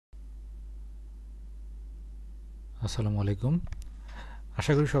আসসালামু আলাইকুম।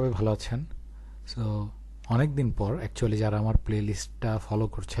 আশা করি সবাই ভালো আছেন। সো অনেক দিন পর অ্যাকচুয়ালি যারা আমার প্লে লিস্টটা ফলো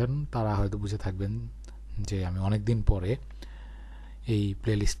করছেন তারা হয়তো বুঝে থাকবেন যে আমি অনেক দিন পরে এই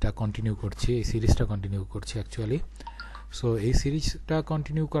প্লে লিস্টটা কন্টিনিউ করছি, এই সিরিজটা কন্টিনিউ করছি অ্যাকচুয়ালি। সো এই সিরিজটা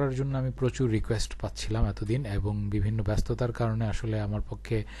কন্টিনিউ করার জন্য আমি প্রচুর রিকোয়েস্ট পাচ্ছিলাম এতদিন, এবং বিভিন্ন ব্যস্ততার কারণে আসলে আমার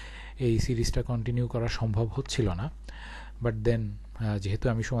পক্ষে এই সিরিজটা কন্টিনিউ করা সম্ভব হচ্ছিল না। বাট দেন যেহেতু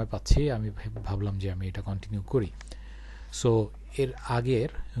আমি সময় পাচ্ছি, আমি ভাবলাম যে আমি এটা কন্টিনিউ করি। সো এর আগের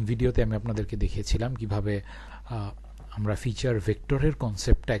ভিডিওতে আমি আপনাদেরকে দেখিয়েছিলাম কিভাবে আমরা ফিচার ভেক্টরের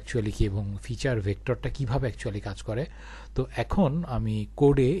কনসেপ্টটা অ্যাকচুয়ালি কি এবং ফিচার ভেক্টরটা কিভাবে অ্যাকচুয়ালি কাজ করে। তো এখন আমি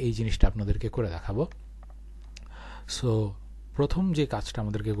কোডে এই জিনিসটা আপনাদেরকে করে দেখাবো। সো প্রথম যে কাজটা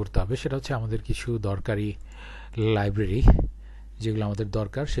আমাদেরকে করতে হবে সেটা হচ্ছে আমাদের কিছু দরকারি লাইব্রেরি যেগুলো আমাদের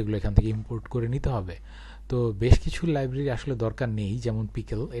দরকার সেগুলো এখান থেকে ইম্পোর্ট করে নিতে হবে। তো বেশ কিছু লাইব্রেরি আসলে দরকার নেই, যেমন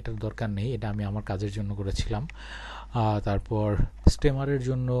পিকেল, এটার দরকার নেই, এটা আমি আমার কাজের জন্য করেছিলাম। তারপর স্টেমারের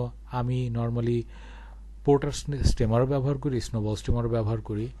জন্য আমি নর্মালি পোর্টার স্টেমারও ব্যবহার করি, স্নোবল স্টেমারও ব্যবহার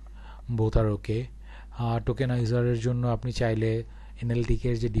করি, বোথ আর ওকে। টোকেনাইজারের জন্য আপনি চাইলে NLTK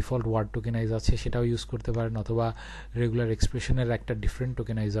এর যে ডিফল্ট ওয়ার্ড টোকেনাইজ আছে সেটাও ইউজ করতে পারেন, অথবা রেগুলার এক্সপ্রেশনের একটা ডিফারেন্ট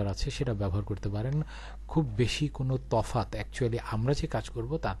টোকেনাইজার আছে সেটা ব্যবহার করতে পারেন। খুব বেশি কোনো তফাৎ অ্যাকচুয়ালি আমরা যে কাজ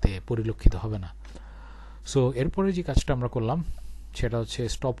করব তাতে পরিলক্ষিত হবে না। সো এরপরে যে কাজটা আমরা করলাম সেটা হচ্ছে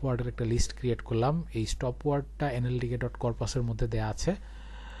স্টপ ওয়ার্ডের একটা লিস্ট ক্রিয়েট করলাম। এই স্টপ ওয়ার্ডটা nltk.corpus-এর মধ্যে দেওয়া আছে।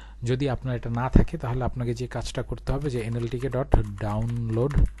 যদি আপনার এটা না থাকে তাহলে আপনাকে যে কাজটা করতে হবে যে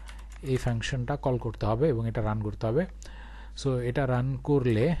nltk.download এই ফাংশনটা কল করতে হবে এবং এটা রান করতে হবে। সো এটা রান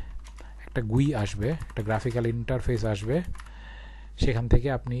করলে একটা গুই আসবে, একটা গ্রাফিক্যাল ইন্টারফেস আসবে, সেখান থেকে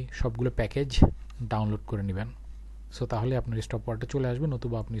আপনি সবগুলো প্যাকেজ ডাউনলোড করে নেবেন। সো তাহলে আপনার স্টপ ওয়ার্ডটা চলে আসবে,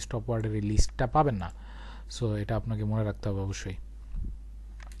 নতুবা আপনি স্টপ ওয়ার্ডের এই লিস্টটা পাবেন না। সো এটা আপনাকে মনে রাখতে হবে অবশ্যই।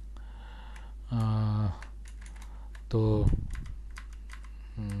 তো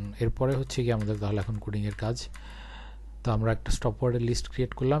এরপরে হচ্ছে কি আমাদের তাহলে এখন কোডিংয়ের কাজ। তো আমরা একটা স্টপ ওয়ার্ডের লিস্ট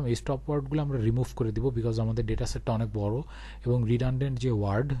ক্রিয়েট করলাম। এই স্টপ ওয়ার্ডগুলো আমরা রিমুভ করে দিব, বিকজ আমাদের ডেটা সেটটা অনেক বড় এবং রিডান্ডেন্ট যে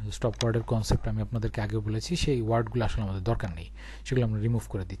ওয়ার্ড, স্টপ ওয়ার্ডের কনসেপ্ট আমি আপনাদেরকে আগে বলেছি, সেই ওয়ার্ডগুলো আসলে আমাদের দরকার নেই, সেগুলো আমরা রিমুভ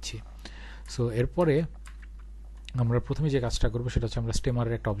করে দিচ্ছি। সো এরপরে আমরা প্রথমে যে কাজটা করবো সেটা হচ্ছে আমরা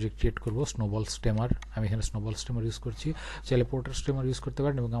স্টেমারের একটা অবজেক্ট ক্রিয়েট করবো, স্নোবল স্টেমার। আমি এখানে স্নোবল স্টেমার ইউজ করছি, চাইলে পোর্টার স্টেমার ইউজ করতে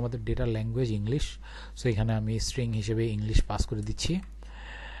পারেন, এবং আমাদের ডেটার ল্যাঙ্গুয়েজ ইংলিশ। সো এখানে আমি স্ট্রিং হিসেবে ইংলিশ পাস করে দিচ্ছি।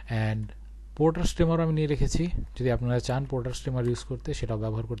 অ্যান্ড পোর্টার স্টেমার আমি নিয়ে রেখেছি, যদি আপনারা চান পোর্টার স্টেমার ইউজ করতে সেটাও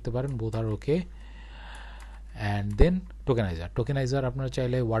ব্যবহার করতে পারেন, both R okay. And then tokeniser আপনারা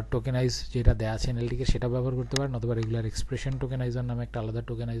চাইলে ওয়ার্ড টোকেনাইজ যেটা দেওয়া আছে NLTK সেটা ব্যবহার করতে পারেন, অথবা রেগুলার এক্সপ্রেশন টোকেনাইজার নামে একটা আলাদা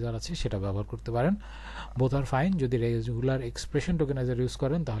টোকেনাইজার আছে সেটা ব্যবহার করতে পারেন, বোথ আর ফাইন। যদি রেগুলার এক্সপ্রেশন টোকেনাইজার ইউজ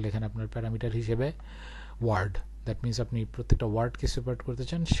করেন তাহলে এখানে আপনার প্যারামিটার হিসেবে ওয়ার্ড, দ্যাট মিনস আপনি প্রত্যেকটা ওয়ার্ডকে সেপারেট করতে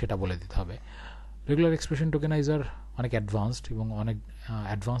চান সেটা বলে দিতে হবে। রেগুলার এক্সপ্রেশন টোকেনাইজার অনেক অ্যাডভান্সড এবং অনেক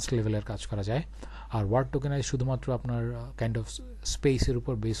অ্যাডভান্সড লেভেলের কাজ করা যায়, আর ওয়ার্ড টোকেনাইজ শুধুমাত্র আপনার কাইন্ড অফ স্পেসের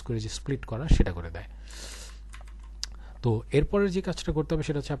উপর বেস করে যে স্প্লিট করা সেটা করে দেয়। তো এরপরের যে কাজটা করতে হবে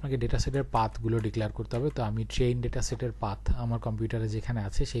সেটা হচ্ছে আপনাকে ডেটা সেটের পাথগুলো ডিক্লেয়ার করতে হবে। তো আমি ট্রেন ডেটা সেটের পাথ আমার কম্পিউটারে যেখানে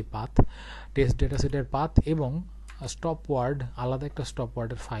আছে সেই পাথ, টেস্ট ডেটা সেটের পাথ এবং স্টপ ওয়ার্ড, আলাদা একটা স্টপ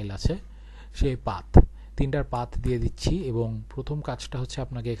ওয়ার্ডের ফাইল আছে সেই পাথ, তিনটার পাথ দিয়ে দিচ্ছি। এবং প্রথম কাজটা হচ্ছে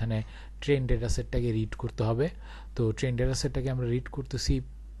আপনাকে এখানে ট্রেন ডেটা সেটটাকে রিড করতে হবে। তো ট্রেন ডেটা সেটটাকে আমরা রিড করতেছি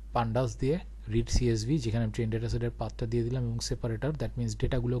পান্ডাস দিয়ে, রিড CSV, যেখানে ট্রেন ডেটা সেটের পাথটা দিয়ে দিলাম, এবং সেপারেটর, দ্যাট মিনস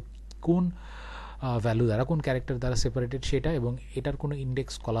ডেটাগুলো কোন ভ্যালু দ্বারা, কোন ক্যারেক্টার দ্বারা সেপারেটেড সেটা, এবং এটার কোনো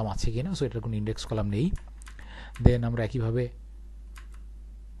ইন্ডেক্স কলাম আছে কিনা। সো এটার কোনো ইন্ডেক্স কলাম নেই। দেন আমরা একইভাবে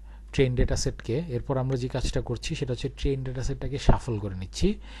ট্রেন ডেটা সেটকে, এরপর আমরা যে কাজটা করছি সেটা হচ্ছে ট্রেন ডেটা সেটটাকে শাফল করে নিচ্ছি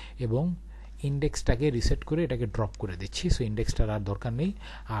এবং ইন্ডেক্সটাকে রিসেট করে এটাকে ড্রপ করে দিচ্ছি। সো ইন্ডেক্সটার আর দরকার নেই।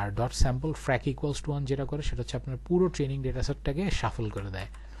 R dot sample ফ্র্যাক equals to 1 যেটা করে সেটা হচ্ছে আপনার পুরো ট্রেনিং ডেটা সেটটাকে শাফল করে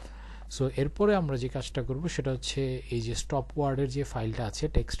দেয়। সো এরপরে আমরা যে কাজটা করব সেটা হচ্ছে এই যে স্টপ ওয়ার্ডের যে ফাইলটা আছে,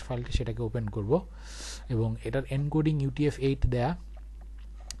 টেক্সট ফাইলটা, সেটাকে ওপেন করব এবং এটার এনকোডিং UTF-8 দেয়া।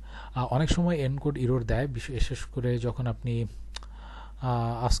 অনেক সময় এনকোড ইরর দেয়, বিশেষ করে যখন আপনি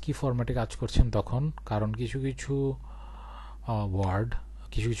ASCII ফরম্যাটে কাজ করছেন তখন, কারণ কিছু কিছু ওয়ার্ড,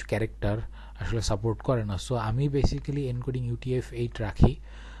 কিছু কিছু ক্যারেক্টার আসলে সাপোর্ট করে না। সো আমি বেসিক্যালি এনকোডিং UTF-8 রাখি।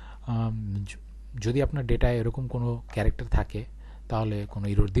 যদি আপনার ডেটায় এরকম কোনো ক্যারেক্টার থাকে তাহলে কোনো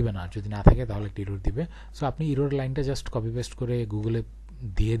ইরর দিবে না, যদি না থাকে তাহলে একটা ইরর দিবে। সো আপনি ইরর লাইনটা জাস্ট কপি পেস্ট করে গুগলে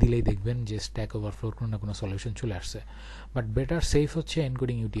দিয়ে দিলেই দেখবেন যে স্ট্যাক ওভারফ্লোর কোনো না কোনো সলিউশন চলে আসছে। বাট বেটার সেফ হচ্ছে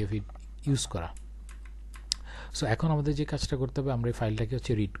এনকোডিং UTF-8 ইউজ করা। সো এখন আমাদের যে কাজটা করতে হবে, আমরা এই ফাইলটাকে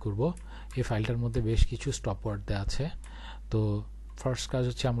হচ্ছে রিড করব। এই ফাইলটার মধ্যে বেশ কিছু স্টপ ওয়ার্ড দেওয়া আছে। তো ফার্স্ট কাজ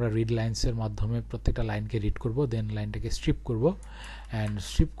হচ্ছে আমরা রিড লাইন্সের মাধ্যমে প্রত্যেকটা লাইনকে রিড করব, দেন লাইনটাকে স্ট্রিপ করব, অ্যান্ড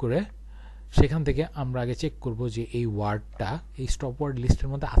স্ট্রিপ করে সেখান থেকে আমরা আগে চেক করব যে এই ওয়ার্ডটা এই স্টপ ওয়ার্ড লিস্টের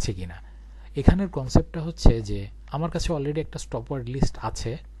মধ্যে আছে কিনা। এখানের কনসেপ্টটা হচ্ছে যে আমার কাছে অলরেডি একটা স্টপ ওয়ার্ড লিস্ট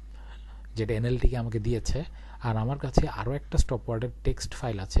আছে যেটা NLTK আমাকে দিয়েছে, আর আমার কাছে আরও একটা স্টপ ওয়ার্ডের টেক্সট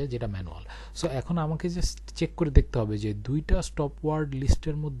ফাইল আছে যেটা ম্যানুয়াল। সো এখন আমাকে জাস্ট চেক করে দেখতে হবে যে দুইটা স্টপ ওয়ার্ড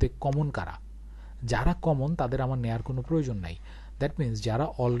লিস্টের মধ্যে কমন কারা। যারা কমন তাদের আমার নেওয়ার কোনো প্রয়োজন নাই। দ্যাট মিনস যারা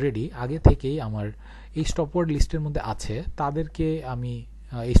অলরেডি আগে থেকেই আমার এই স্টপ ওয়ার্ড লিস্টের মধ্যে আছে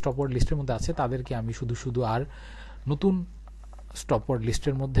তাদেরকে আমি শুধু শুধু আর নতুন স্টপ ওয়ার্ড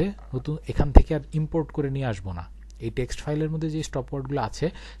লিস্টের মধ্যে নতুন এখান থেকে আর ইম্পোর্ট করে নিয়ে আসবো না। এই টেক্সট ফাইলের মধ্যে যে স্টপ ওয়ার্ডগুলো আছে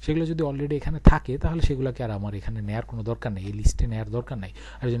সেগুলো যদি অলরেডি এখানে থাকে তাহলে সেগুলোকে আর আমার এখানে নেওয়ার কোনো দরকার নেই, এই লিস্টে নেওয়ার দরকার নেই।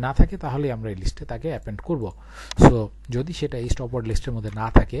 আর যদি না থাকে তাহলে আমরা এই লিস্টে তাকে অ্যাপেন্ড করব। সো যদি সেটা এই স্টপ ওয়ার্ড লিস্টের মধ্যে না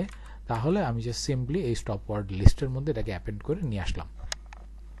থাকে তাহলে আমি জাস্ট সিম্পলি এই স্টপ ওয়ার্ড লিস্টের মধ্যে এটাকে অ্যাপেন্ড করে নিয়ে আসলাম।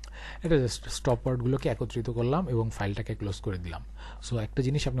 এটা জাস্ট স্টপ ওয়ার্ডগুলোকে একত্রিত করলাম এবং ফাইলটাকে ক্লোজ করে দিলাম। সো একটা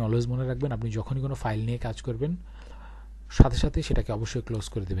জিনিস আপনি অলওয়েজ মনে রাখবেন, আপনি যখনই কোনো ফাইল নিয়ে কাজ করবেন সাথে সাথে সেটাকে অবশ্যই ক্লোজ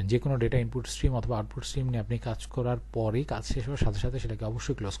করে দেবেন। যে কোনো ডেটা ইনপুট স্ট্রিম অথবা আউটপুট স্ট্রিম নিয়ে আপনি কাজ করার পরেই কাজ শেষ হওয়ার সাথে সাথে সেটাকে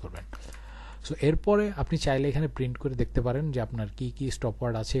অবশ্যই ক্লোজ করবেন। সো এরপরে আপনি চাইলে এখানে প্রিন্ট করে দেখতে পারেন যে আপনার কি কি স্টপ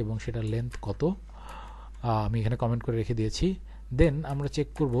ওয়ার্ড আছে এবং সেটার লেন্থ কত। আমি এখানে কমেন্ট করে রেখে দিয়েছি। দেন আমরা চেক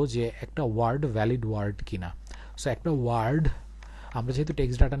করব যে একটা ওয়ার্ড ভ্যালিড ওয়ার্ড কিনা। সো একটা ওয়ার্ড, আমরা যেহেতু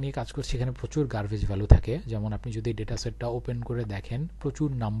টেক্সট ডাটা নিয়ে কাজ করছি এখানে প্রচুর গার্বেজ ভ্যালু থাকে। যেমন আপনি যদি ডেটা সেটটা ওপেন করে দেখেন প্রচুর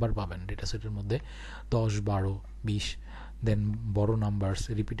নাম্বার পাবেন ডেটা সেটের মধ্যে, 10, 12, 20, দেন বড় নাম্বারস,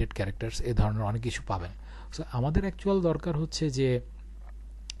 রিপিটেড ক্যারেক্টার্স, এই ধরনের অনেক কিছু পাবেন। সো আমাদের অ্যাকচুয়াল দরকার হচ্ছে যে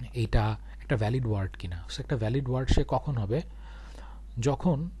এইটা একটা ভ্যালিড ওয়ার্ড কিনা। সো একটা ভ্যালিড ওয়ার্ড সে কখন হবে,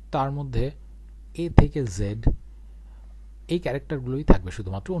 যখন তার মধ্যে A থেকে Z এই ক্যারেক্টারগুলোই থাকবে,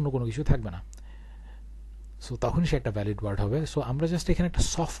 শুধুমাত্র অন্য কোনো কিছু থাকবে না। সো তখন সে একটা ভ্যালিড ওয়ার্ড হবে। সো আমরা জাস্ট এখানে একটা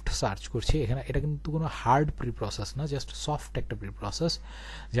সফট সার্চ করছি, এখানে এটা কিন্তু কোনো হার্ড প্রি প্রসেস না, জাস্ট সফট একটা প্রি প্রসেস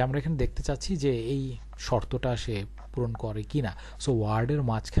যে আমরা এখানে দেখতে চাচ্ছি যে এই শর্তটা সে পূরণ করে কি না। সো ওয়ার্ডের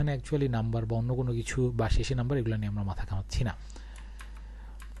মাঝখানে অ্যাকচুয়ালি নাম্বার বা অন্য কোনো কিছু বা শেষে নাম্বার এগুলো নিয়ে আমরা মাথা ঘামাচ্ছি না।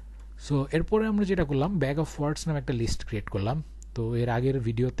 সো এরপরে আমরা যেটা করলাম, ব্যাগ অফ ওয়ার্ডস নামে একটা লিস্ট ক্রিয়েট করলাম। তো এর আগের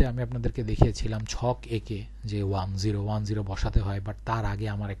ভিডিওতে আমি আপনাদেরকে দেখিয়েছিলাম ছক একে যে 1010 বসাতে হয়, বাট তার আগে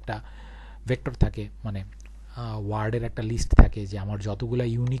আমার একটা ভেক্টর থাকে, মানে ওয়ার্ডের একটা লিস্ট থাকে যে আমার যতগুলো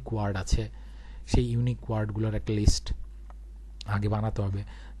ইউনিক ওয়ার্ড আছে সেই ইউনিক ওয়ার্ডগুলোর একটা লিস্ট আগে বানাতে হবে।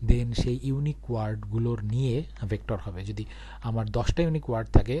 দেন সেই ইউনিক ওয়ার্ডগুলোর নিয়ে ভেক্টর হবে। যদি আমার 10টা ইউনিক ওয়ার্ড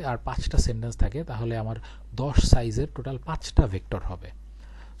থাকে আর 5টা সেন্টেন্স থাকে তাহলে আমার 10 সাইজের টোটাল 5টা ভেক্টর হবে।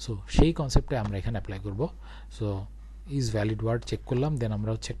 সো সেই কনসেপ্টে আমরা এখানে অ্যাপ্লাই করব। So is valid word check করলাম, দেন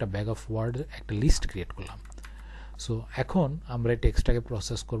আমরা হচ্ছে একটা ব্যাগ অফ ওয়ার্ড একটা লিস্ট ক্রিয়েট করলাম। সো এখন আমরা এই টেক্সটটাকে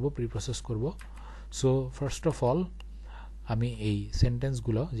প্রসেস করব, প্রি প্রসেস করব। সো ফার্স্ট অফ অল আমি এই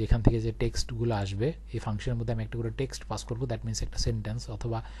সেন্টেন্সগুলো যেখান থেকে যে টেক্সটগুলো আসবে এই ফাংশনের মধ্যে আমি একটা করে টেক্সট পাস করব, দ্যাট মিনস একটা সেন্টেন্স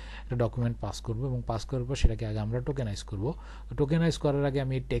অথবা একটা ডকুমেন্ট পাস করব, এবং পাস করার পর সেটাকে আগে আমরা টোকেনাইজ করব। টোকেনাইজ করার আগে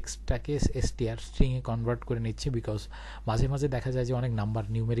আমি এই টেক্সটটাকে str স্ট্রিংয়ে কনভার্ট করে নিচ্ছি, বিকজ মাঝে মাঝে দেখা যায় যে অনেক নাম্বার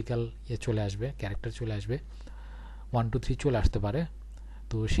নিউমেরিক্যাল চলে আসবে, ক্যারেক্টার চলে আসবে, 1 2 3 চলে আসতে পারে,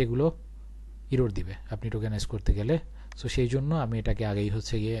 তো সেগুলো ইরোর দিবে আপনি টোকেনাইজ করতে গেলে। সো সেই জন্য আমি এটাকে আগেই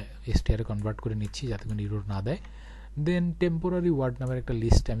হচ্ছে গিয়ে str কনভার্ট করে নিচ্ছি যাতে কোনো ইরোর না দেয়। দেন টেম্পোরারি ওয়ার্ড নামের একটা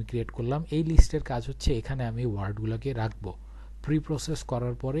লিস্ট আমি ক্রিয়েট করলাম। এই লিস্টের কাজ হচ্ছে এখানে আমি ওয়ার্ডগুলোকে রাখবো, প্রি প্রসেস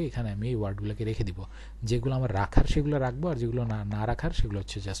করার পরে এখানে আমি এই ওয়ার্ডগুলোকে রেখে দিব। যেগুলো আমার রাখার সেগুলো রাখবো, আর যেগুলো না রাখার সেগুলো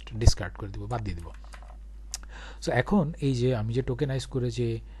হচ্ছে জাস্ট ডিসকার্ড করে দিব, বাদ দিয়ে দিব। সো এখন এই যে আমি যে টোকেনাইজ করে যে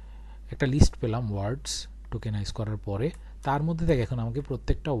একটা লিস্ট পেলাম ওয়ার্ডস টোকেনাইজ করার পরে, তার মধ্যে থেকে এখন আমাকে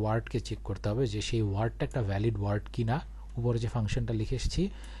প্রত্যেকটা ওয়ার্ডকে চেক করতে হবে যে সেই ওয়ার্ডটা একটা ভ্যালিড ওয়ার্ড কিনা। উপরে যে ফাংশনটা লিখে এসেছি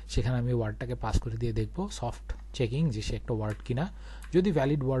সেখানে আমি ওয়ার্ডটাকে পাস করে দিয়ে দেখব সফট চেকিং যে সে একটা ওয়ার্ড কিনা। যদি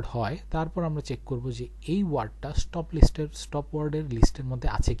ভ্যালিড ওয়ার্ড হয় তারপর আমরা চেক করব যে এই ওয়ার্ডটা স্টপ ওয়ার্ডের লিস্টের মধ্যে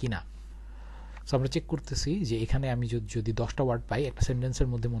আছে কিনা। সো আমরা চেক করতেছি যে এখানে আমি যদি 10টা ওয়ার্ড পাই, একটা সেন্টেন্সের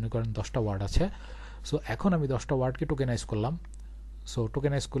মধ্যে মনে করেন 10টা ওয়ার্ড আছে। সো এখন আমি 10টা ওয়ার্ডকে টোকেনাইজ করলাম। সো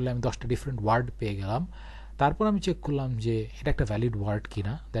টোকেনাইজ করলে আমি 10টা ডিফারেন্ট ওয়ার্ড পেয়ে গেলাম। তারপর আমি চেক করলাম যে এটা একটা ভ্যালিড ওয়ার্ড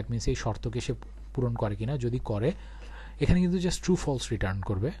কিনা, দ্যাট মিনস এই শর্তকে সে পূরণ করে কিনা। যদি করে এখানে কিন্তু জাস্ট ট্রু ফলস রিটার্ন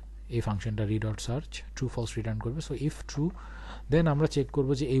করবে, এই ফাংশনটা রি.সার্চ ট্রু ফলস রিটার্ন করবে। সো ইফ ট্রু, দেন আমরা চেক করব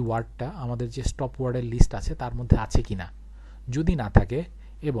যে এই ওয়ার্ডটা আমাদের যে স্টপ ওয়ার্ডের লিস্ট আছে তার মধ্যে আছে কিনা। যদি না থাকে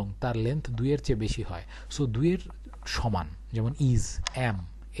এবং তার লেন্থ 2-এর চেয়ে বেশি হয়, সো 2-এর সমান, যেমন ইজ, এম,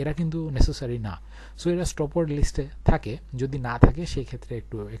 এরা কিন্তু নেসেসারি না। সো এরা স্টপ ওয়ার্ড লিস্টে থাকে। যদি না থাকে সেই ক্ষেত্রে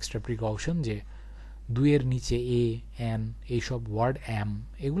একটু এক্সট্রা প্রিকশন যে 2-এর নিচে এ, এন, এইসব ওয়ার্ড, এম,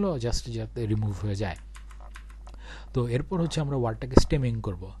 এগুলো জাস্ট যাতে রিমুভ হয়ে যায়। তো এরপর হচ্ছে আমরা ওয়ার্ডটাকে স্টেমিং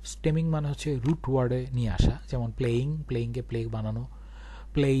করব। স্টেমিং মানে হচ্ছে রুট ওয়ার্ডে নিয়ে আসা, যেমন প্লেয়িংকে প্লে বানানো,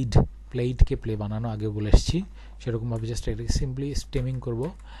 প্লেইড প্লেটকে প্লে বানানো আগে বলে এসেছি, সেরকমভাবে জাস্ট এটাকে সিম্পলি স্টেমিং করব,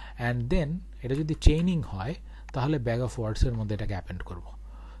 অ্যান্ড দেন এটা যদি চেইনিং হয় তাহলে ব্যাগ অফ ওয়ার্ডসের মধ্যে এটাকে অ্যাপেন্ড করব।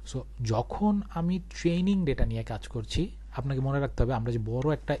 সো যখন আমি ট্রেনিং ডেটা নিয়ে কাজ করছি, আপনাকে মনে রাখতে হবে আমরা যে বড়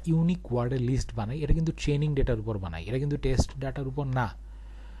একটা ইউনিক ওয়ার্ডের লিস্ট বানাই এটা কিন্তু ট্রেনিং ডেটার উপর বানাই, এটা কিন্তু টেস্ট ডাটার উপর না।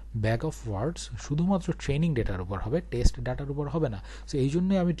 ব্যাগ অফ ওয়ার্ডস শুধুমাত্র ট্রেনিং ডেটার উপর হবে, টেস্ট ডাটার উপর হবে না। সো এই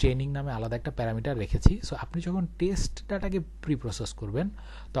জন্যই আমি ট্রেনিং নামে আলাদা একটা প্যারামিটার রেখেছি। সো আপনি যখন টেস্ট ডাটাকে প্রি প্রসেস করবেন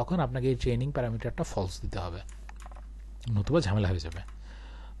তখন আপনাকে এই ট্রেনিং প্যারামিটারটা ফলস দিতে হবে, নতুবা ঝামেলা হয়ে যাবে।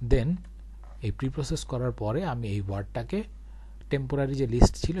 দেন এই প্রি প্রসেস করার পরে আমি এই ওয়ার্ডটাকে টেম্পোরারি যে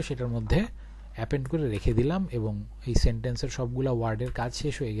লিস্ট ছিল সেটার মধ্যে অ্যাপেন্ড করে রেখে দিলাম, এবং এই সেন্টেন্সের সবগুলো ওয়ার্ডের কাজ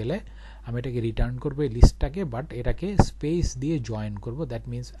শেষ হয়ে গেলে আমি এটাকে রিটার্ন করবো এই লিস্টটাকে, বাট এটাকে স্পেস দিয়ে জয়েন করব। দ্যাট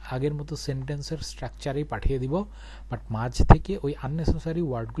মিনস আগের মতো সেন্টেন্সের স্ট্রাকচারেই পাঠিয়ে দিব, বাট মাঝ থেকে ওই আননেসেসারি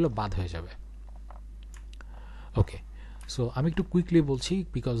ওয়ার্ডগুলো বাদ হয়ে যাবে। ওকে, সো আমি একটু কুইকলি বলছি,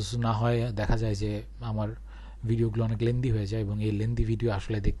 বিকজ না হয় দেখা যায় যে আমার ভিডিওগুলো অনেক লেন্দি হয়ে যায়, এবং এই লেন্দি ভিডিও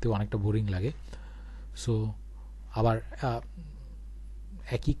আসলে দেখতেও অনেকটা বোরিং লাগে। সো আবার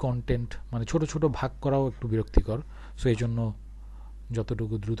একই কন্টেন্ট মানে ছোট ছোট ভাগ করাও একটু বিরক্তিকর। সো এই জন্য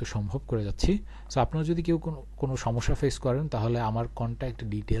যতটুকু দ্রুত সম্ভব করে যাচ্ছি। সো আপনারা যদি কেউ কোনো সমস্যা ফেস করেন তাহলে আমার কন্ট্যাক্ট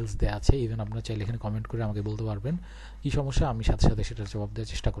ডিটেলস দেওয়া আছে, ইভেন আপনারা চাইলে এখানে কমেন্ট করে আমাকে বলতে পারবেন কী সমস্যা, আমি সাথে সাথে সেটার জবাব দেওয়ার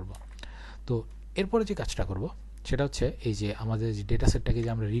চেষ্টা করব। তো এরপরে যে কাজটা করব সেটা হচ্ছে এই যে আমাদের যে ডেটা সেটটাকে যে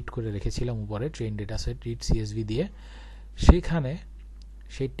আমরা রিড করে রেখেছিলাম উপরে train data set read CSV দিয়ে, সেখানে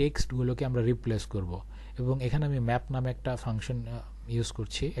সেই টেক্সটগুলোকে আমরা রিপ্লেস করব। এবং এখানে আমি ম্যাপ নামে একটা ফাংশন ইউজ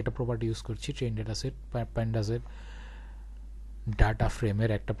করছি, একটা প্রপার্টি ইউজ করছি, ট্রেন ডেটা সেট প্যান্ডাসের ডাটা ফ্রেমের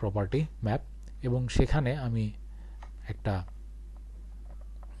একটা প্রপার্টি ম্যাপ, এবং সেখানে আমি একটা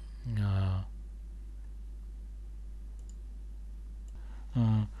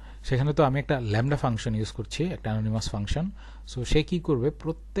সেখানে তো আমি একটা ল্যামডা ফাংশন ইউজ করছি, একটা অ্যানোনিমাস ফাংশন। সো সে কি করবে,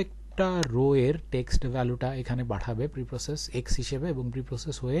 প্রত্যেকটা রো এর টেক্সট ভ্যালুটা এখানে পাঠাবে প্রিপ্রসেস এক্স হিসেবে, এবং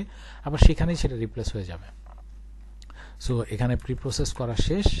প্রিপ্রসেস হয়ে আবার সেখানেই সেটা রিপ্লেস হয়ে যাবে। সো এখানে প্রিপ্রসেস করা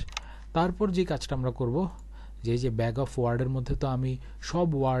শেষ। তারপর যে কাজটা আমরা করব, যে ব্যাগ অফ ওয়ার্ডের মধ্যে তো আমি সব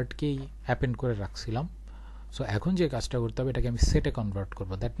ওয়ার্ডকেই অ্যাপেন্ড করে রাখছিলাম। সো এখন যে কাজটা করতে হবে এটাকে আমি সেটে কনভার্ট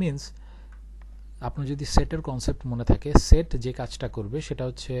করব। দ্যাট মিনস আপনার যদি সেটের কনসেপ্ট মনে থাকে, সেট যে কাজটা করবে সেটা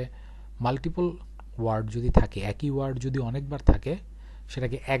হচ্ছে মাল্টিপল ওয়ার্ড যদি থাকে, একই ওয়ার্ড যদি অনেকবার থাকে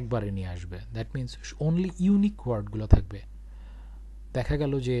সেটাকে একবারে নিয়ে আসবে। দ্যাট মিনস অনলি ইউনিক ওয়ার্ডগুলো থাকবে। দেখা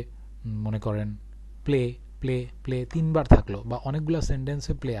গেল যে মনে করেন প্লে প্লে প্লে 3 বার থাকলো, বা অনেকগুলো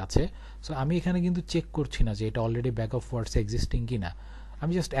সেন্টেন্সে প্লে আছে। সো আমি এখানে কিন্তু চেক করছি না যে এটা অলরেডি ব্যাক অফ ওয়ার্ডসে এক্সিস্টিং কি না,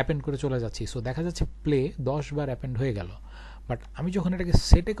 আমি জাস্ট অ্যাপেন্ড করে চলে যাচ্ছি। সো দেখা যাচ্ছে প্লে 10 বার অ্যাপেন্ড হয়ে গেল। বাট আমি যখন এটাকে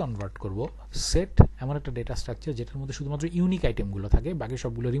সেটে কনভার্ট করব, সেট এমন একটা ডেটা স্ট্রাকচার যেটার মধ্যে শুধুমাত্র ইউনিক আইটেমগুলো থাকে, বাকি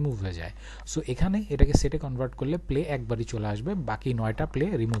সবগুলো রিমুভ হয়ে যায়। সো এখানে এটাকে সেটে কনভার্ট করলে প্লে একবারই চলে আসবে, বাকি 9টা প্লে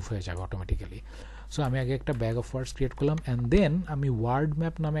রিমুভ হয়ে যাবে অটোমেটিক্যালি। সো আমি আগে একটা ব্যাগ অফ ওয়ার্ডস ক্রিয়েট করলাম, অ্যান্ড দেন আমি ওয়ার্ড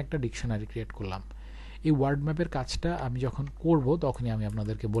ম্যাপ নামে একটা ডিকশনারি ক্রিয়েট করলাম। এই ওয়ার্ড ম্যাপের কাজটা আমি যখন করব তখনই আমি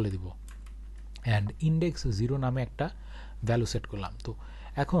আপনাদেরকে বলে দিব। অ্যান্ড ইন্ডেক্স 0 নামে একটা ভ্যালু সেট করলাম। তো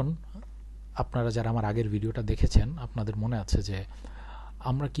এখন আপনারা যারা আমার আগের ভিডিওটা দেখেছেন আপনাদের মনে আছে যে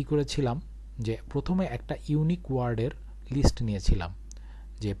আমরা কি করেছিলাম, যে প্রথমে একটা ইউনিক ওয়ার্ডের লিস্ট নিয়েছিলাম,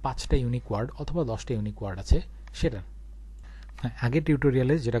 যে 5টা ইউনিক ওয়ার্ড অথবা 10টা ইউনিক ওয়ার্ড আছে সেটার। আগের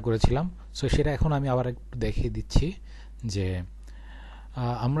টিউটোরিয়ালে যেটা করেছিলাম, সো সেটা এখন আমি আবার একটু দেখিয়ে দিচ্ছি যে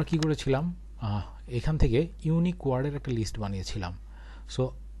আমরা কি করেছিলাম, এখান থেকে ইউনিক ওয়ার্ডের একটা লিস্ট বানিয়েছিলাম। সো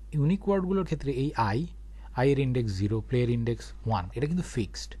ইউনিক ওয়ার্ডগুলোর ক্ষেত্রে এই আই এর ইন্ডেক্স 0, প্লেয়ের ইন্ডেক্স 1, এটা কিন্তু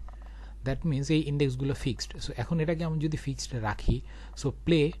ফিক্সড। দ্যাট মিনস এই ইন্ডেক্সগুলো ফিক্সড। সো এখন এটাকে আমি যদি ফিক্সড রাখি, সো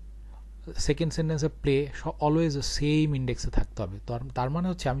প্লে সেকেন্ড সেন্টেন্সে প্লে অলওয়েজ সেম ইন্ডেক্সে থাকতে হবে। তো তার মানে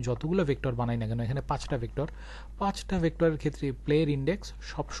হচ্ছে আমি যতগুলো ভেক্টর বানাই না কেন, এখানে 5টা ভেক্টরের ক্ষেত্রে প্লেয়ের ইন্ডেক্স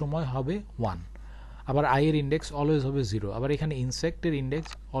সব সময় হবে 1, আবার আই এর ইন্ডেক্স অলওয়েজ হবে 0, আবার এখানে ইনসেক্টের ইন্ডেক্স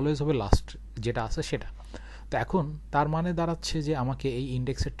অলওয়েজ হবে লাস্ট যেটা আছে সেটা। তো এখন তার মানে দাঁড়াচ্ছে যে আমাকে এই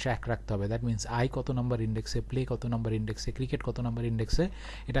ইন্ডেক্সের ট্র্যাক রাখতে হবে। দ্যাট মিনস আই কত নাম্বার ইন্ডেক্সে, প্লে কত নাম্বার ইন্ডেক্সে, ক্রিকেট কত নাম্বার ইন্ডেক্সে,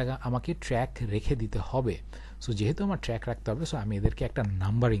 এটা আমাকে ট্র্যাক রেখে দিতে হবে। সো যেহেতু আমার ট্র্যাক রাখতে হবে, সো আমি এদেরকে একটা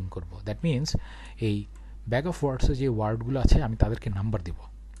নাম্বারিং করব। দ্যাট মিনস এই ব্যাগ অফ ওয়ার্ডসে যে ওয়ার্ডগুলো আছে আমি তাদেরকে নাম্বার দিব।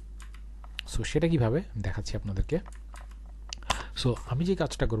 সো সেটা কীভাবে দেখাচ্ছি আপনাদেরকে। সো আমি যে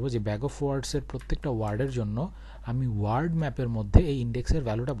কাজটা করব, যে ব্যাগ অফ ওয়ার্ডসের প্রত্যেকটা ওয়ার্ডের জন্য আমি ওয়ার্ড ম্যাপের মধ্যে এই ইন্ডেক্সের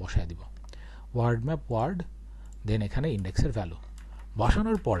ভ্যালুটা বসায় দিব। ওয়ার্ড ম্যাপ ওয়ার্ড, দেন এখানে ইন্ডেক্সের ভ্যালু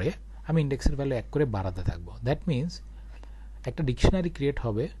বসানোর পরে আমি ইন্ডেক্সের ভ্যালু এক করে বাড়াতে থাকবো। দ্যাট মিনস একটা ডিকশনারি ক্রিয়েট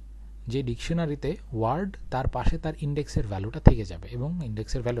হবে, যে ডিকশনারিতে ওয়ার্ড তার পাশে তার ইন্ডেক্সের ভ্যালুটা থেকে যাবে, এবং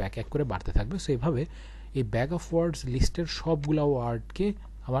ইন্ডেক্সের ভ্যালু এক এক করে বাড়তে থাকবে। সো এইভাবে এই ব্যাগ অফ ওয়ার্ডস লিস্টের সবগুলো ওয়ার্ডকে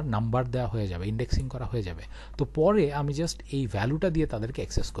আমার নাম্বার দেওয়া হয়ে যাবে, ইন্ডেক্সিং করা হয়ে যাবে। তো পরে আমি জাস্ট এই ভ্যালুটা দিয়ে তাদেরকে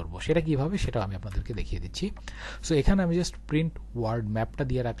অ্যাক্সেস করব। সেটা কীভাবে সেটাও আমি আপনাদেরকে দেখিয়ে দিচ্ছি। সো এখানে আমি জাস্ট প্রিন্ট ওয়ার্ড ম্যাপটা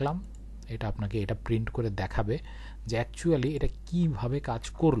দিয়ে রাখলাম, এটা আপনাকে এটা প্রিন্ট করে দেখাবে যে অ্যাকচুয়ালি এটা কীভাবে কাজ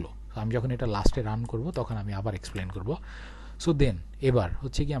করলো। আমি যখন এটা লাস্টে রান করব তখন আমি আবার এক্সপ্লেন করব। সো দেন এবার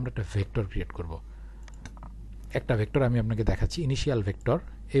হচ্ছে কি আমরা একটা ভেক্টর ক্রিয়েট করব। একটা ভেক্টর আমি আপনাকে দেখাচ্ছি, ইনিশিয়াল ভেক্টর।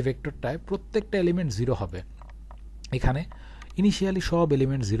 এই ভেক্টরটায় প্রত্যেকটা এলিমেন্ট 0 হবে। এখানে ইনিশিয়ালি সব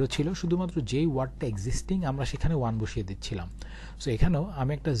এলিমেন্ট 0 ছিল, শুধুমাত্র যেই ওয়ার্ডটা এক্সিস্টিং আমরা সেখানে 1 বসিয়ে দিচ্ছিলাম। সো এখানেও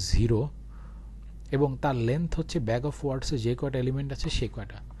আমি একটা 0 এবং তার লেন্থ হচ্ছে ব্যাগ অফ ওয়ার্ডসে যে কয়টা এলিমেন্ট আছে সে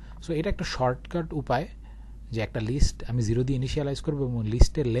কয়টা। সো এটা একটা শর্টকাট উপায় যে একটা লিস্ট আমি 0 দিয়ে ইনিশিয়ালাইজ করবো এবং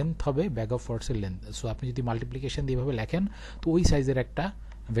লিস্টের লেন্থ হবে ব্যাগ অফ ওয়ার্ডসের লেন্থ। সো আপনি যদি মাল্টিপ্লিকেশন দিয়ে এভাবে লেখেন তো ওই সাইজের একটা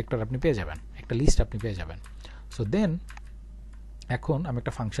ভেক্টর আপনি পেয়ে যাবেন, একটা লিস্ট আপনি পেয়ে যাবেন। সো দেন এখন আমি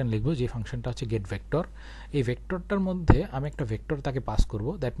একটা ফাংশন লিখব, যে ফাংশনটা হচ্ছে গেট ভেক্টর। এই ভেক্টরটার মধ্যে আমি একটা ভেক্টর তাকে পাস করব,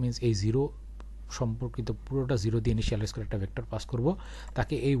 দ্যাট মিনস এই 0 সম্পর্কিত পুরোটা 0 দিয়ে ইনিশিয়ালাইজ করে একটা ভেক্টর পাস করব।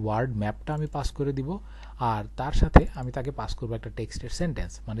 তাকে এই ওয়ার্ড ম্যাপটা আমি পাস করে দিব, আর তার সাথে আমি তাকে পাস করব একটা টেক্সটের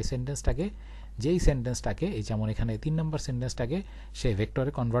সেন্টেন্স, মানে সেন্টেন্সটাকে, যেই সেন্টেন্সটাকে এই যেমন এখানে 3 নম্বর সেন্টেন্সটাকে সে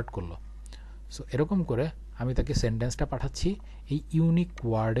ভেক্টরে কনভার্ট করলো। সো এরকম করে আমি তাকে সেন্টেন্সটা পাঠাচ্ছি, এই ইউনিক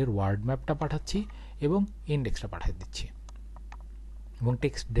ওয়ার্ডের ওয়ার্ড ম্যাপটা পাঠাচ্ছি এবং ইন্ডেক্সটা পাঠিয়ে দিচ্ছি এবং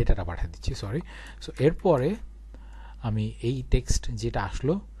টেক্সট ডেটাটা পাঠিয়ে দিচ্ছি, সরি। সো এরপরে আমি এই টেক্সট যেটা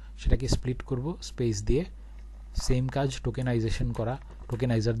আসলো সেটাকে স্প্লিট করব স্পেস দিয়ে। সেম কাজ টোকেনাইজেশন করা,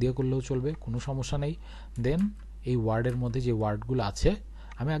 টোকেনাইজার দিয়ে করলেও চলবে, কোনো সমস্যা নেই। দেন এই ওয়ার্ডের মধ্যে যে ওয়ার্ডগুলো আছে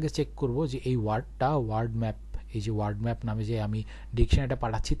আমি আগে চেক করব যে এই ওয়ার্ডটা ওয়ার্ড ম্যাপ, এই যে ওয়ার্ড ম্যাপ নামে যে আমি ডিকশনারিটা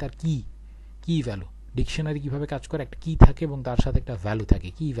পাঠাচ্ছি তার কি ভ্যালু। ডিকশনারি কীভাবে কাজ করে, একটা কি থাকে এবং তার সাথে একটা ভ্যালু থাকে,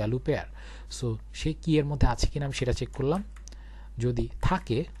 কি ভ্যালু পেয়ার। সো সেই কি এর মধ্যে আছে কিনা আমি সেটা চেক করলাম। যদি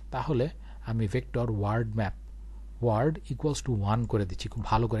থাকে তাহলে আমি vector word map word equals to 1 করে দিচ্ছি। খুব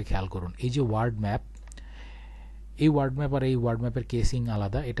ভালো করে খেয়াল করুন, এই যে ওয়ার্ড ম্যাপ, এই ওয়ার্ড ম্যাপ আর এই ওয়ার্ড ম্যাপের কেসিং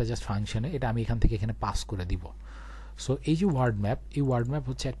আলাদা, এটা জাস্ট ফাংশনে, এটা আমি এখান থেকে এখানে পাস করে দিব। সো এই যে ওয়ার্ড ম্যাপ, এই ওয়ার্ড ম্যাপ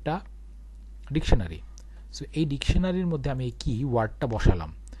হচ্ছে একটা ডিকশনারি। সো এই ডিকশনারির মধ্যে আমি এই কি ওয়ার্ডটা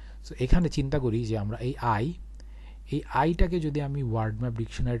বসালাম। সো এখানে চিন্তা করি যে আমরা এই আইটাকে যদি আমি ওয়ার্ড ম্যাপ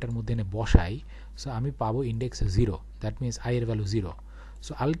ডিকশনারিটার মধ্যে এনে বসাই, সো আমি পাবো ইন্ডেক্স 0, দ্যাট মিনস আই এর ভ্যালু 0।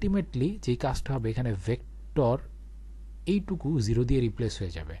 সো আলটিমেটলি যেই কাজটা হবে এখানে ভেক্টর এইটুকু 0 দিয়ে রিপ্লেস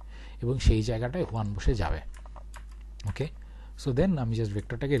হয়ে যাবে এবং সেই জায়গাটায় 1 বসে যাবে। ওকে, সো দেন আমি জাস্ট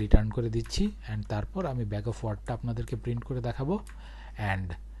ভেক্টরটাকে রিটার্ন করে দিচ্ছি অ্যান্ড তারপর আমি ব্যাগ অফ ওয়ার্ডটা আপনাদেরকে প্রিন্ট করে দেখাবো। And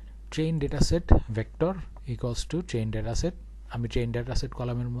train data set vector equals to train data set. আমি ট্রেন ডেটা সেট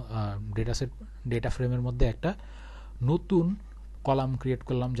কলামের ডেটা ফ্রেমের মধ্যে একটা নতুন কলাম ক্রিয়েট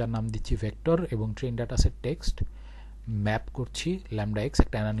করলাম যার নাম দিচ্ছি ভেক্টর এবং train data set text map করছি ল্যামডা এক্স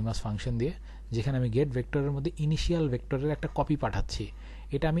একটা অ্যানোনিমাস ফাংশন দিয়ে, যেখানে আমি গেট ভেক্টরের মধ্যে ইনিশিয়াল ভেক্টরের একটা কপি পাঠাচ্ছি।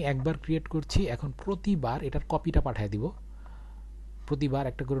 এটা আমি একবার ক্রিয়েট করছি, এখন প্রতিবার এটার কপিটা পাঠিয়ে দিব, প্রতিবার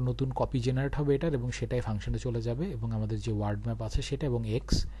একটা করে নতুন কপি জেনারেট হবে এটার এবং সেটাই ফাংশনে চলে যাবে এবং আমাদের যে ওয়ার্ড ম্যাপ আছে সেটা এবং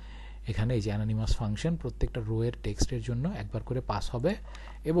এক্স এখানে এই যে অ্যানোনিমাস ফাংশন প্রত্যেকটা রো এর টেক্সটের জন্য একবার করে পাস হবে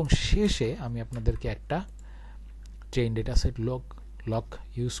এবং শেষে আমি আপনাদেরকে একটা train data set lock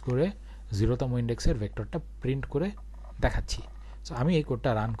use করে 0তম ইন্ডেক্সের ভেক্টরটা প্রিন্ট করে দেখাচ্ছি। সো আমি এই কোডটা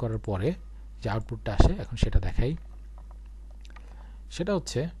রান করার পরে যে আউটপুটটা আসে এখন সেটা দেখাই। সেটা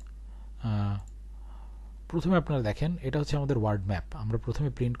হচ্ছে প্রথমে আপনারা দেখেন এটা হচ্ছে আমাদের ওয়ার্ড ম্যাপ, আমরা প্রথমে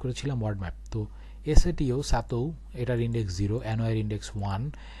প্রিন্ট করেছিলাম ওয়ার্ড ম্যাপ। তো এসএটিও সাতৌ এটার ইন্ডেক্স 0, এনও এর ইন্ডেক্স 1,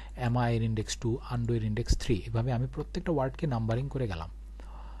 এমআই এর ইন্ডেক্স 2, আন্ডো এর ইন্ডেক্স 3, এভাবে আমি প্রত্যেকটা ওয়ার্ডকে নাম্বারিং করে গেলাম।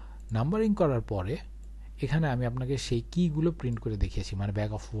 নাম্বারিং করার পরে এখানে আমি আপনাকে সেই কিগুলো প্রিন্ট করে দেখিয়েছি, মানে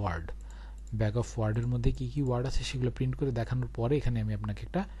ব্যাগ অফ ওয়ার্ডের মধ্যে কি কি ওয়ার্ড আছে সেগুলো প্রিন্ট করে দেখানোর পরে এখানে আমি আপনাকে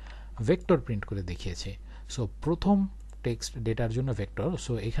একটা ভেক্টর প্রিন্ট করে দেখিয়েছি। সো প্রথম টেক্সট ডেটার জন্য ভেক্টর।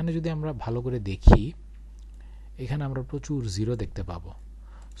 সো এখানে যদি আমরা ভালো করে দেখি এখানে আমরা প্রচুর 0 দেখতে পাবো।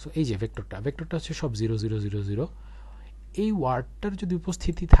 সো এই যে ভেক্টরটা হচ্ছে সব 0 0 0 0। এই ওয়ার্ডটার যদি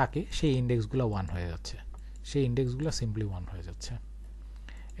উপস্থিতি থাকে সেই ইন্ডেক্সগুলো 1 হয়ে যাচ্ছে, সেই ইন্ডেক্সগুলো সিম্পলি 1 হয়ে যাচ্ছে।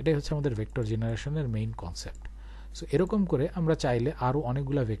 এটাই হচ্ছে আমাদের ভেক্টর জেনারেশনের মেইন কনসেপ্ট। সো এরকম করে আমরা চাইলে আরও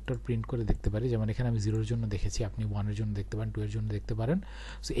অনেকগুলো ভেক্টর প্রিন্ট করে দেখতে পারি, যেমন এখানে আমি 0 এর জন্য দেখেছি, আপনি 1 এর জন্য দেখতে পারেন, 2 এর জন্য দেখতে পারেন।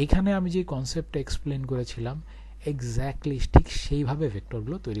 সো এখানে আমি যে কনসেপ্টটা এক্সপ্লেন করেছিলাম এক্স্যাক্টলি ঠিক সেইভাবে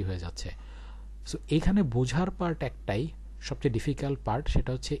ভেক্টরগুলো তৈরি হয়ে যাচ্ছে। সো এখানে বোঝার পার্ট একটাই, সবচেয়ে ডিফিকাল্ট পার্ট, সেটা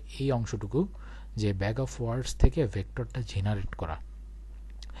হচ্ছে এই অংশটুকু যে ব্যাগ অফ ওয়ার্ডস থেকে ভেক্টরটা জেনারেট করা।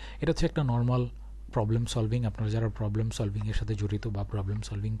 এটা হচ্ছে একটা নর্মাল প্রবলেম সলভিং। আপনারা যারা প্রবলেম সলভিংয়ের সাথে জড়িত বা প্রবলেম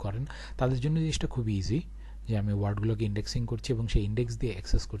সলভিং করেন তাদের জন্য জিনিসটা খুব ইজি, যে আমি ওয়ার্ডগুলোকে ইন্ডেক্সিং করছি এবং সেই ইন্ডেক্স দিয়ে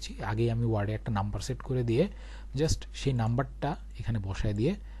অ্যাক্সেস করছি। আগেই আমি ওয়ার্ডে একটা নাম্বার সেট করে দিয়ে জাস্ট সেই নাম্বারটা এখানে বসায়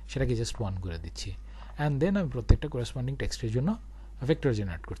দিয়ে সেটাকে জাস্ট 1 করে দিচ্ছি অ্যান্ড দেন আমি প্রত্যেকটা করেসপন্ডিং টেক্সটের জন্য ভেক্টর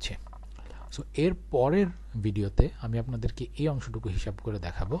জেনারেট করছি। সো এর পরের ভিডিওতে আমি আপনাদেরকে এই অংশটুকু হিসাব করে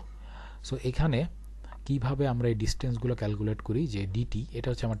দেখাবো। সো এখানে কিভাবে আমরা এই ডিস্টেন্সগুলো ক্যালকুলেট করি, যে ডিটি এটা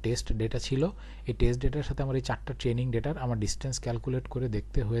হচ্ছে আমার টেস্ট ডেটা ছিল, এই টেস্ট ডেটার সাথে আমার এই 4টা ট্রেনিং ডেটার আমার ডিস্টেন্স ক্যালকুলেট করে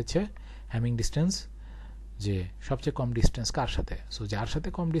দেখতে হয়েছে হ্যামিং ডিস্টেন্স, যে সবচেয়ে কম ডিস্টেন্স কার সাথে। সো যার সাথে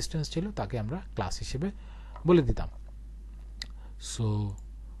কম ডিস্টেন্স ছিল তাকে আমরা ক্লাস হিসেবে বলে দিতাম। সো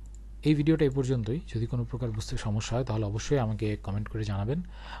এই ভিডিওটা এই পর্যন্তই। যদি কোনো প্রকার বুঝতে সমস্যা হয় তাহলে অবশ্যই আমাকে কমেন্ট করে জানাবেন।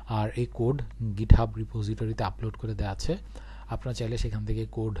 আর এই কোড গিটহাব রিপোজিটরিতে আপলোড করে দেওয়া আছে, আপনারা চাইলে সেখান থেকে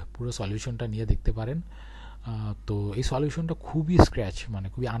কোড পুরো সলিউশনটা নিয়ে দেখতে পারেন। তো এই সলিউশনটা খুবই স্ক্র্যাচ, মানে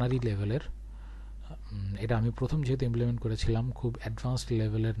খুবই আনারি লেভেলের। এটা আমি প্রথম যেহেতু ইমপ্লিমেন্ট করেছিলাম, খুব অ্যাডভান্সড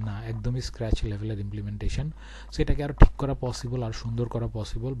লেভেলের না, একদমই স্ক্র্যাচ লেভেলের ইমপ্লিমেন্টেশন। সো এটাকে আরও ঠিক করা পসিবল, আর সুন্দর করা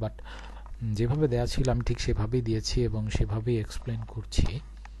পসিবল, বাট যেভাবে দেওয়া ছিল আমি ঠিক সেভাবেই দিয়েছি এবং সেভাবেই এক্সপ্লেন করছি।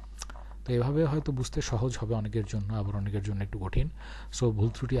 তো এভাবে হয়তো বুঝতে সহজ হবে অনেকের জন্য, আবার অনেকের জন্য একটু কঠিন। সো ভুল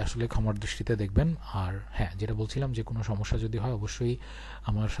ত্রুটি আসলে ক্ষমার দৃষ্টিতে দেখবেন। আর হ্যাঁ, যেটা বলছিলাম, যে কোনো সমস্যা যদি হয় অবশ্যই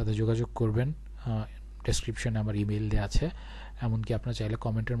আমার সাথে যোগাযোগ করবেন। ডেসক্রিপশনে আমার ইমেল দেওয়া আছে, এমনকি আপনারা চাইলে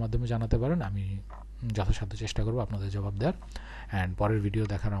কমেন্টের মাধ্যমে জানাতে পারেন, আমি যথাসাধ্য চেষ্টা করব আপনাদের জবাব দেওয়ার। অ্যান্ড পরের ভিডিও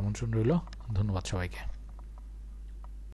দেখার আমন্ত্রণ রইল। ধন্যবাদ সবাইকে।